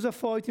the Jews are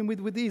fighting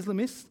with the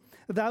Islamists,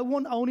 that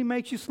one only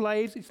makes you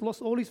slaves. It's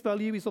lost all its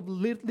value. It's of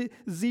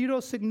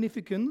zero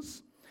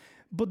significance.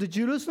 But the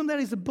Jerusalem that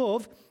is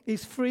above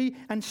is free,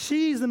 and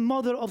she is the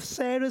mother of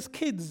Sarah's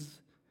kids,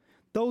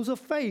 those of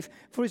faith.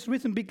 For it's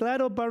written, be glad,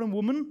 O barren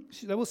woman.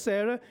 That was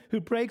Sarah, who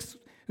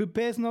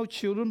bears no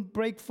children,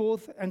 break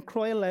forth and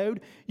cry aloud.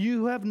 You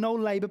who have no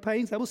labor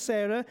pains. That was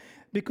Sarah,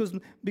 because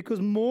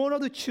more are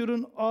the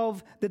children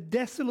of the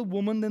desolate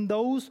woman than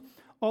those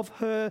of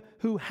her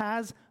who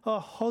has her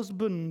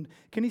husband.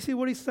 Can you see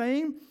what he's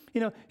saying? You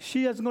know,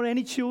 she hasn't got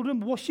any children.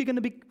 What's she going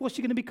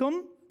to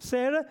become?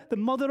 Sarah, the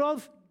mother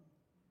of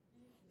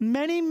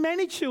many,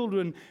 many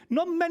children.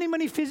 Not many,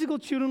 many physical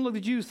children like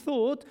the Jews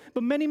thought,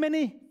 but many,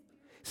 many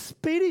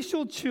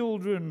spiritual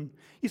children.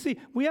 You see,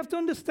 we have to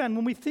understand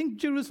when we think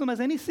Jerusalem has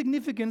any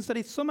significance, that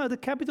it's somehow the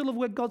capital of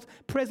where God's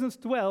presence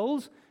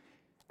dwells.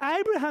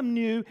 Abraham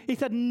knew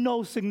it had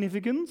no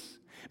significance,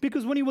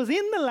 because when he was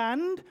in the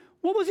land,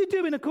 what was he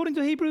doing according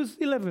to Hebrews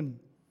 11?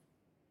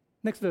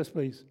 Next verse,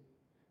 please.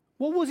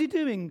 What was he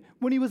doing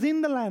when he was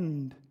in the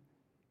land?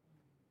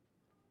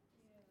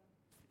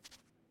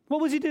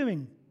 What was he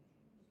doing?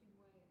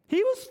 He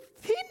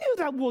knew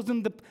that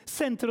wasn't the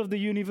center of the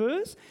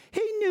universe.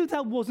 He knew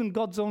that wasn't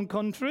God's own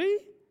country.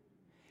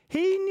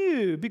 He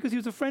knew, because he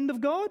was a friend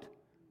of God,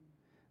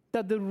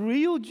 that the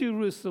real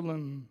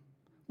Jerusalem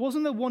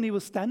wasn't the one he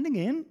was standing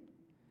in.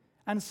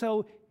 And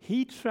so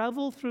he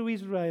traveled through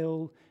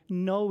Israel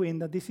knowing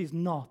that this is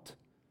not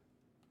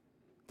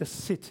the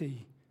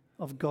city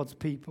of God's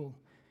people.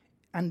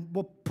 And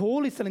what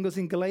Paul is telling us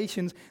in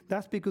Galatians,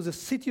 that's because the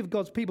city of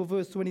God's people,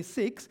 verse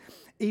 26,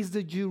 is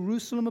the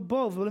Jerusalem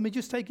above. Well, let me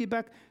just take you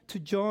back to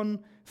John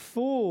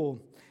 4.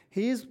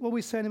 Here's what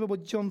we're saying about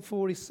what John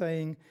 4 is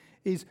saying.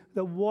 is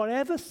that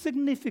whatever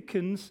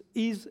significance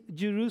is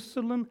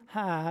Jerusalem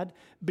had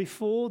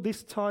before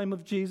this time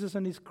of Jesus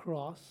and his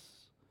cross,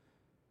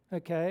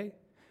 okay,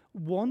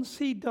 once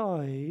he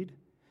died,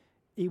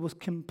 it was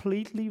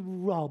completely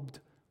robbed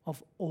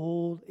of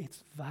all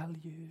its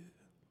value.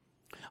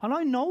 And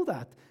I know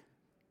that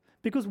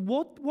because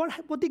what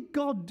did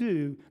God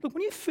do? Look,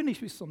 when you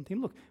finish with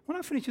something, look, when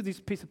I finish with this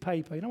piece of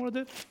paper, you know what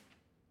I do?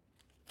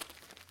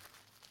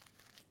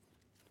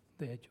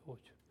 There, George.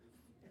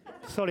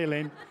 Sorry,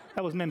 Elaine.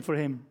 That was meant for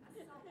him.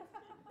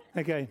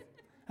 Okay,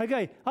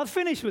 I'll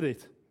finish with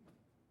it.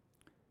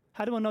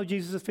 How do I know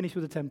Jesus has finished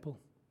with the temple?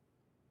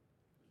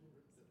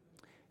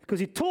 Because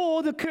he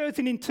tore the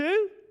curtain in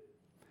two,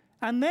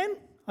 and then,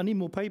 I need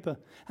more paper.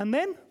 And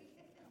then,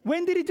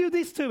 when did he do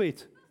this to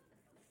it?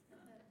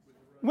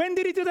 When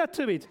did he do that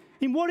to it?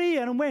 In what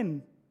year and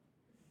when?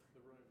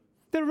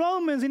 The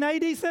Romans in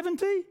AD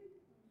 70?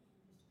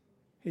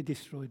 He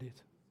destroyed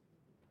it.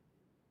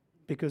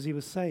 Because he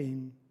was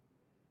saying,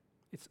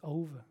 it's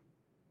over.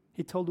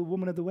 He told the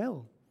woman at the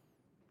well,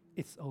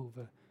 it's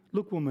over.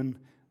 Look, woman,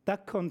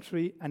 that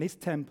country and its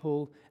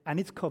temple and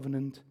its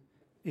covenant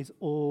is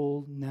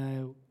all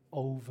now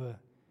over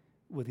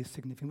with its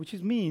significance.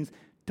 Which means,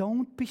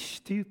 don't be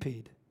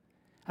stupid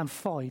and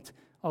fight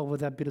over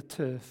that bit of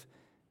turf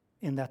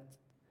in that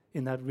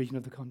region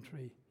of the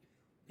country.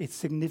 Its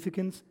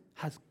significance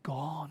has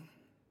gone.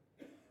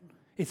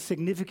 Its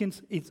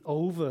significance is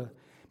over.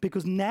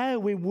 Because now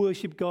we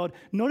worship God,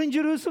 not in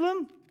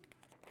Jerusalem.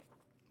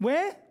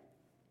 Where?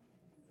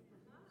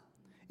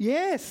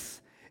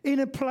 Yes, in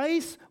a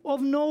place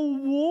of no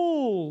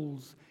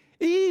walls.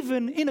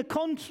 Even in a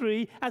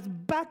country as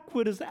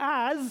backwards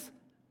as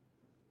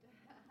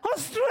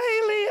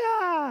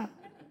Australia.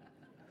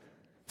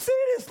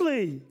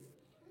 Seriously.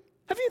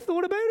 Have you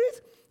thought about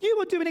it? You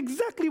were doing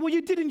exactly what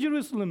you did in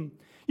Jerusalem.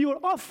 You were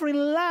offering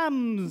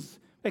lambs,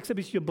 except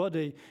it's your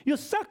body. You're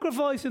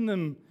sacrificing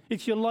them.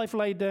 It's your life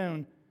laid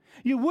down.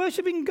 You're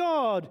worshiping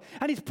God,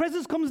 and his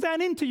presence comes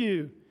down into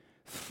you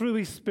through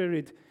his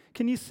Spirit.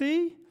 Can you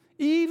see?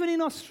 Even in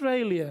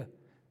Australia,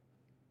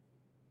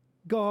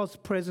 God's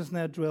presence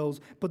now dwells.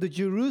 But the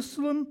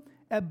Jerusalem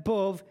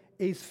above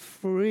is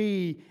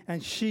free,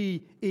 and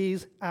she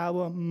is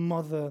our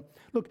mother.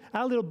 Look,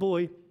 our little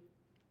boy,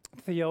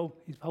 Theo,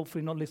 he's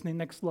hopefully not listening.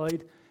 Next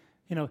slide.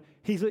 You know,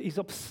 he's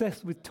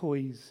obsessed with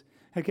toys.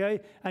 Okay?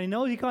 And he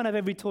knows he can't have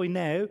every toy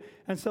now.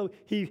 And so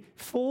he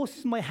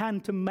forces my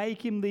hand to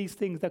make him these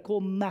things. They're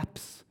called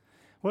maps.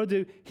 What I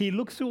do, he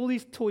looks through all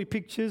these toy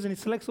pictures and he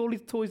selects all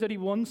these toys that he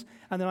wants.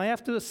 And then I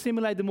have to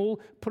assimilate them all,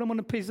 put them on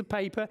a piece of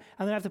paper,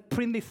 and then I have to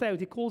print this out.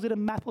 He calls it a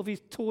map of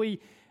his toy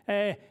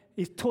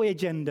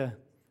agenda.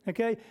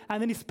 Okay?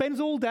 And then he spends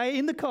all day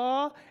in the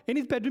car, in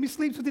his bedroom. He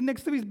sleeps with it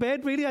next to his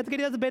bed. Really, I have to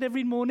get out of bed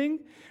every morning.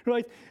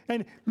 Right?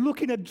 And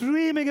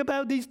dreaming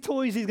about these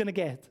toys he's going to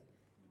get.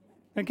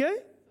 Okay?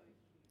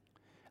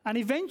 And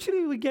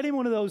eventually we get him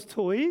one of those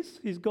toys.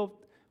 He's got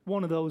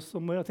one of those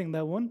somewhere, I think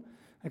that one.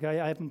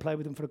 Okay, I haven't played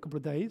with him for a couple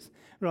of days,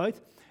 right?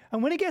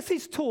 And when he gets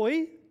his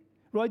toy,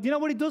 right, do you know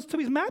what he does to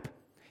his map?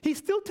 He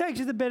still takes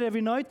it to bed every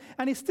night,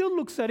 and he still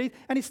looks at it,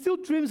 and he still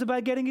dreams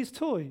about getting his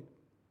toy.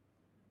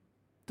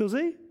 Does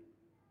he?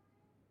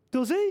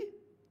 Does he?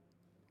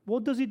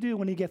 What does he do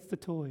when he gets the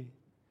toy?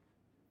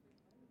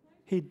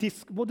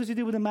 What does he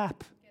do with the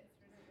map?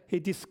 He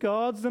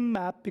discards the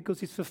map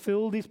because he's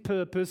fulfilled his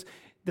purpose.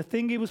 The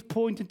thing he was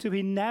pointing to,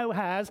 he now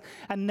has.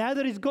 And now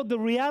that he's got the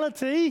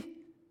reality,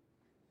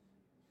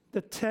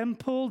 the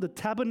temple, the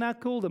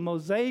tabernacle, the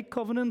Mosaic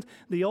covenant,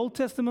 the Old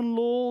Testament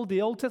law,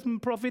 the Old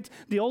Testament prophets,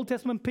 the Old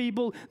Testament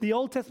people, the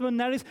Old Testament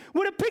narratives,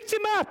 with a picture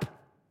map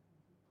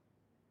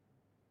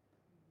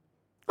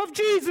of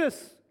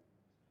Jesus.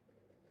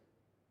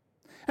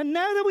 And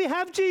now that we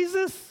have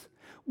Jesus,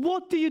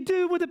 what do you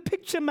do with a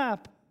picture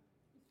map?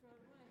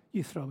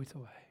 You throw it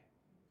away.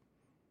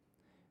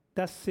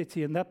 That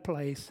city and that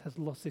place has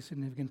lost its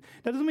significance.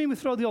 That doesn't mean we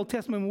throw the Old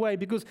Testament away,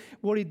 because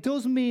what it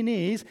does mean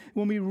is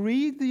when we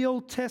read the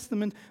Old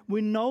Testament,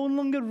 we're no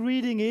longer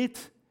reading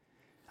it,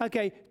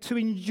 okay, to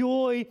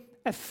enjoy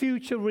a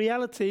future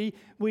reality.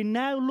 We're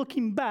now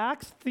looking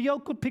back. Theo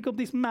could pick up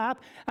this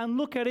map and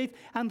look at it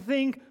and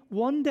think,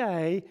 one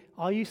day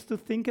I used to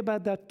think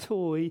about that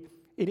toy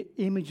in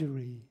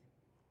imagery.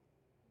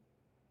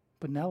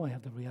 But now I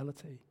have the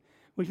reality.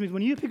 Which means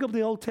when you pick up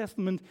the Old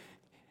Testament,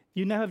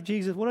 you now have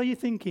Jesus. What are you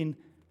thinking?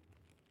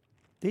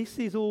 This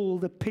is all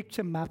the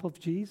picture map of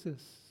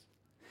Jesus.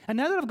 And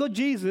now that I've got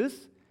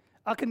Jesus,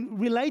 I can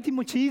relate it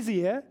much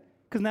easier,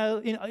 because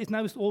now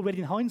it's already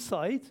in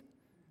hindsight.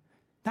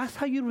 That's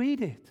how you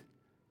read it.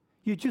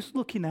 You're just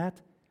looking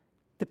at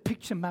the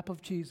picture map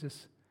of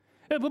Jesus.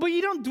 But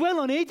you don't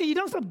dwell on it, and you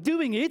don't stop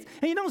doing it,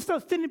 and you don't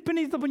start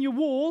pinning it up on your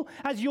wall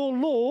as your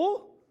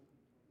law,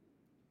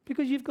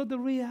 because you've got the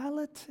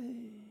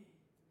reality.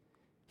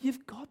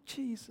 You've got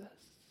Jesus.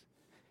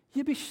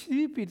 You'd be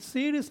stupid,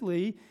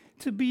 seriously,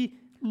 to be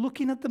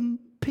looking at the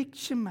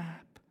picture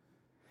map.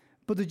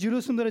 But the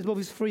Jerusalem that is above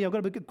is free. I've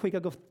got to be quick.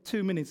 I've got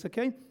 2 minutes,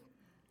 okay?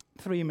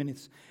 3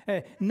 minutes.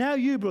 Now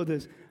you,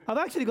 brothers. I've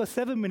actually got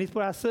 7 minutes,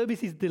 but our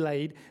service is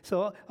delayed.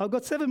 So I've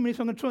got 7 minutes.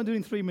 I'm going to try and do it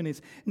in 3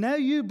 minutes. Now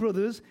you,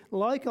 brothers,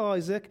 like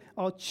Isaac,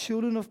 are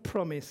children of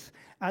promise.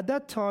 At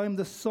that time,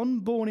 the son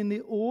born in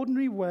the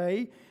ordinary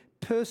way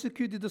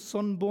persecuted the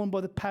son born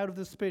by the power of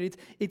the Spirit.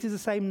 It is the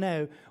same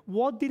now.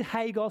 What did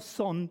Hagar's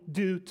son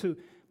do to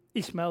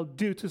Ishmael,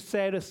 do to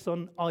Sarah's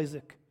son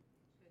Isaac?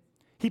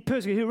 He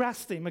persecuted, he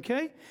harassed him,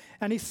 okay?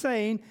 And he's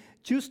saying,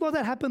 just like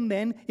that happened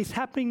then, it's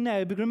happening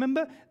now. But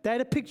remember, they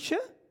had a picture.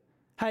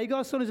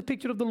 Hagar's son is a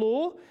picture of the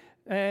law.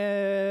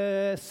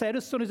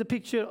 Sarah's son is a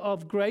picture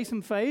of grace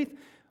and faith.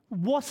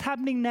 What's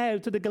happening now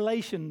to the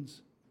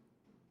Galatians?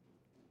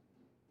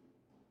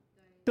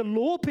 The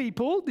law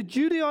people, the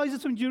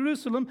Judaizers from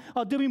Jerusalem,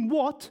 are doing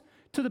what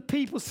to the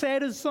people,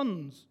 Sarah's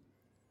sons?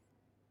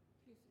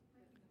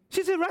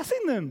 She's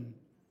harassing them.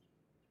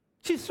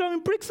 She's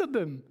throwing bricks at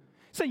them.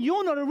 Saying,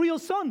 you're not a real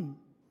son.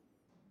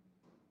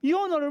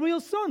 You're not a real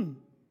son.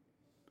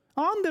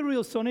 I'm the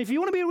real son. If you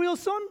want to be a real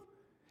son,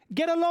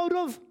 get a load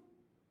of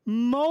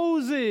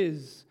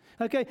Moses.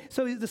 Okay,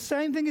 so the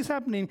same thing is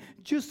happening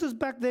just as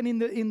back then in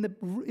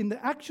the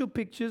actual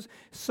pictures.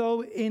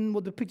 So in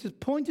what the pictures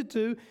pointed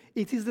to,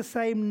 it is the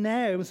same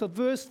now. So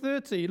verse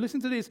 30,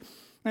 listen to this,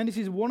 and this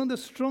is one of the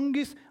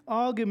strongest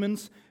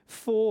arguments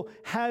for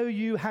how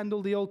you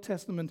handle the Old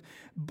Testament.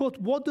 But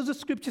what does the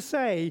Scripture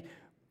say?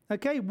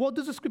 Okay, what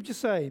does the Scripture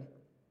say?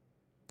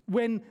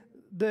 When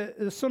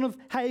the son of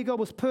Hagar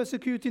was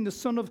persecuting the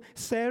son of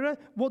Sarah,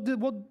 what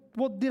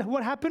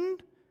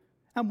happened?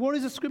 And what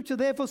is the Scripture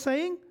therefore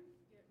saying?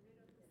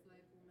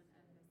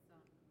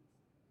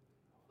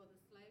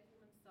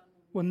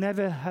 Will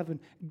never happen.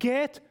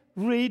 Get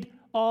rid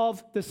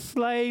of the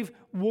slave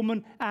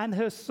woman and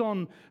her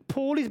son.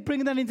 Paul is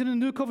bringing that into the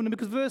new covenant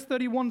because verse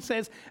 31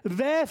 says,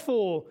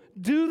 therefore,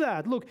 do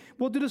that. Look,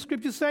 what do the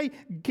scriptures say?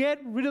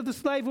 Get rid of the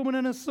slave woman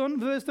and her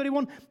son. Verse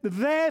 31,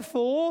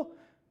 therefore,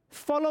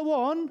 follow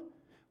on.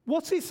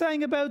 What's he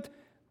saying about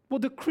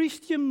what the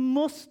Christian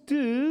must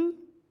do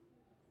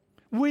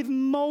with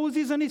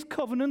Moses and his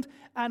covenant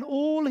and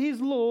all his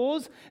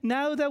laws?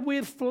 Now that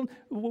we're from,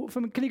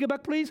 can you go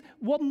back, please?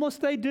 What must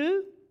they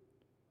do?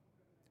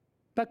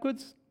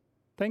 Backwards.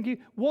 Thank you.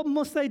 What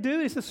must they do?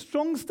 It's a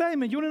strong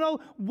statement. You want to know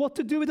what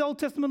to do with the Old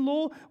Testament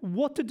law?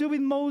 What to do with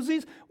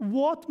Moses?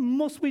 What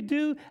must we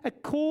do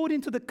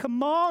according to the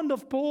command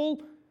of Paul?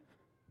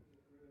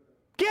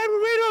 Get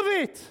rid of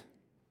it.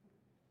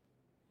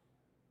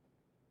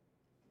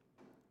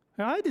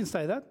 I didn't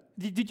say that.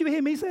 Did you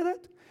hear me say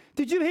that?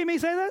 Did you hear me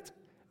say that?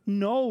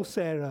 No,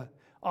 Sarah.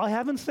 I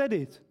haven't said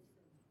it.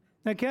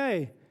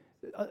 Okay.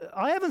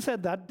 I haven't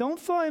said that. Don't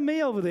fire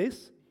me over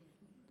this.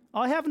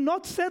 I have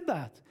not said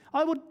that.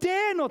 I would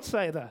dare not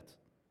say that.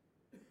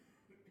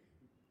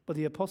 But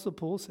the Apostle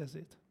Paul says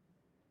it.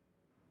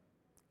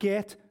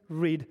 Get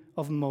rid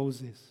of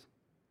Moses.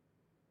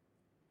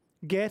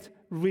 Get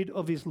rid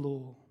of his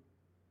law.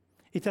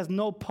 It has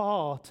no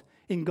part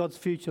in God's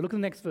future. Look at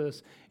the next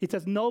verse. It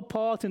has no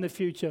part in the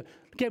future.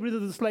 Get rid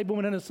of the slave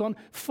woman and her son.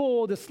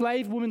 For the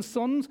slave woman's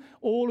sons,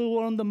 all who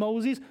are under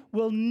Moses,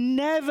 will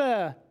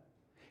never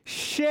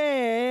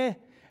share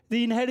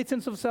the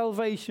inheritance of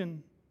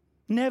salvation.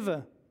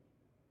 Never.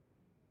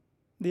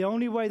 The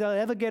only way they'll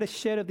ever get a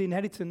share of the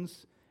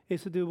inheritance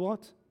is to do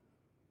what?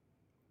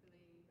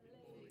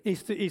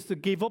 Is to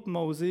give up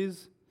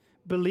Moses,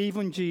 believe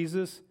on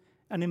Jesus,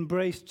 and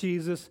embrace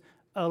Jesus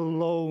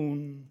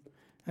alone.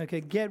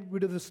 Okay, get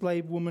rid of the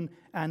slave woman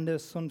and her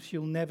son.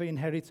 She'll never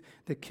inherit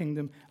the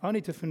kingdom. I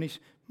need to finish.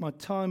 My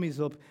time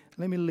is up.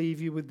 Let me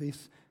leave you with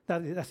this.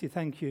 That's it.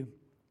 Thank you.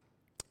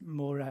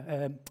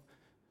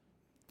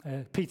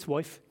 Pete's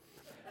wife.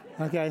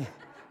 Okay.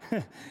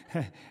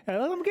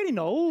 I'm getting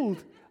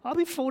old. I'll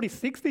be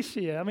 46 this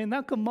year. I mean,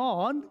 now come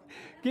on,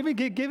 give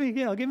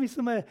me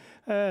some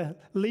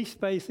leash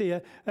space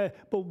here.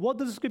 But what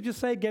does the scripture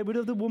say? Get rid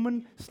of the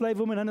woman, slave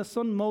woman, and her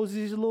son,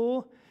 Moses'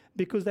 law,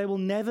 because they will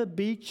never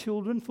be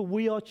children. For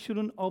we are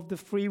children of the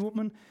free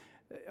woman.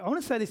 I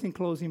want to say this in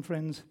closing,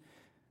 friends.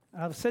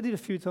 I've said it a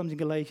few times in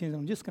Galatians.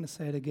 I'm just going to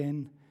say it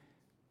again,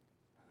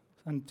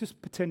 and just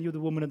pretend you're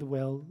the woman at the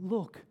well.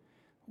 Look,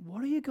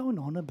 what are you going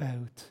on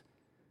about?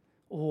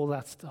 All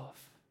that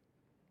stuff.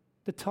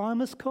 The time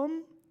has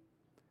come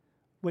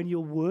when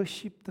you'll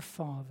worship the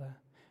Father,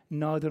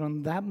 neither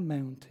on that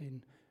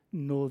mountain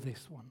nor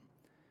this one.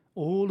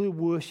 All who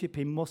worship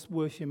him must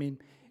worship him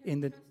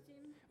in the...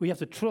 We have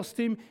to trust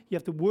him. You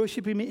have to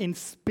worship him in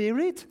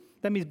spirit.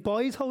 That means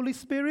by his Holy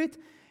Spirit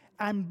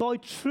and by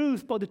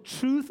truth, by the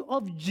truth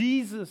of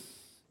Jesus.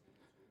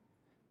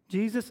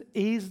 Jesus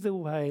is the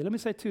way. Let me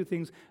say two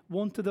things.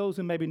 One to those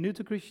who may be new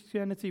to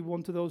Christianity,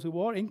 one to those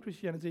who are in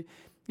Christianity.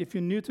 If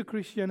you're new to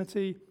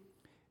Christianity,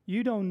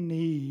 you don't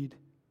need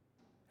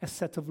a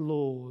set of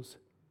laws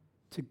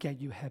to get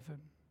you heaven.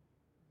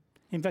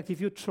 In fact, if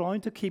you're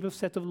trying to keep a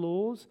set of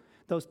laws,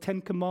 those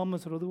 10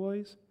 commandments or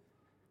otherwise,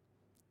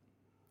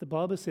 the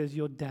Bible says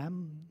you're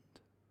damned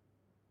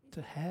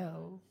to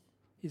hell.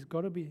 It's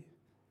got to be.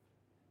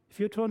 If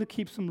you're trying to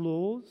keep some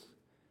laws,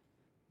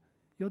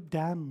 you're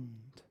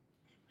damned.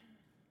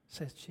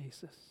 says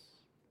Jesus.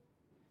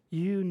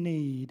 You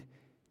need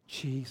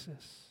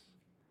Jesus.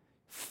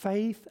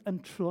 Faith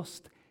and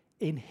trust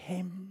in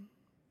him.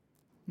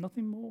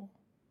 Nothing more.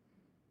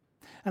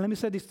 And let me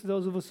say this to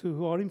those of us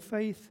who are in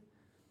faith.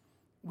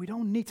 We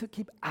don't need to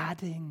keep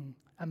adding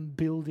and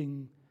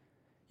building.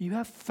 You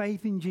have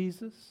faith in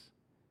Jesus.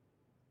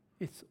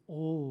 It's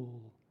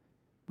all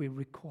we're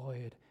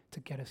required to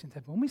get us into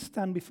heaven. When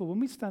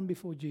we stand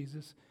before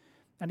Jesus,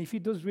 and if he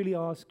does really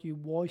ask you,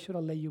 why should I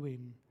let you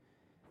in?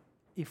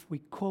 If we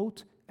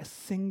quote a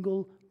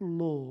single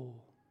law,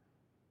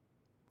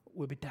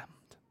 we'll be damned.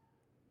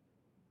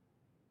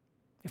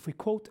 If we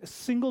quote a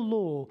single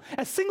law,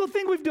 a single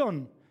thing we've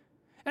done,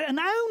 an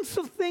ounce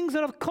of things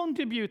that I've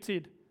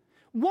contributed,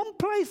 one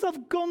place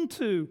I've gone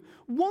to,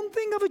 one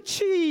thing I've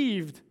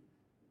achieved,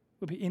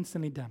 we'll be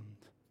instantly damned.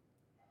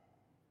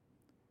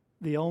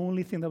 The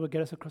only thing that will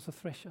get us across the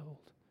threshold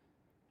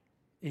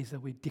is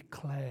that we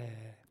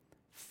declare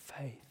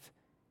faith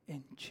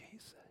in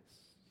Jesus.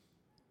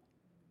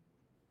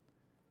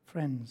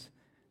 Friends,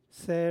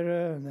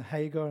 Sarah and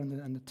Hagar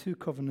and the two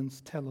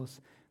covenants tell us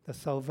that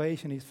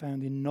salvation is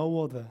found in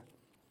no other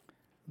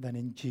than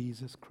in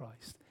Jesus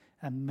Christ.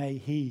 And may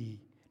he,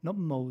 not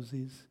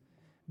Moses,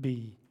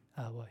 be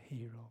our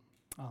hero.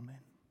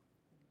 Amen.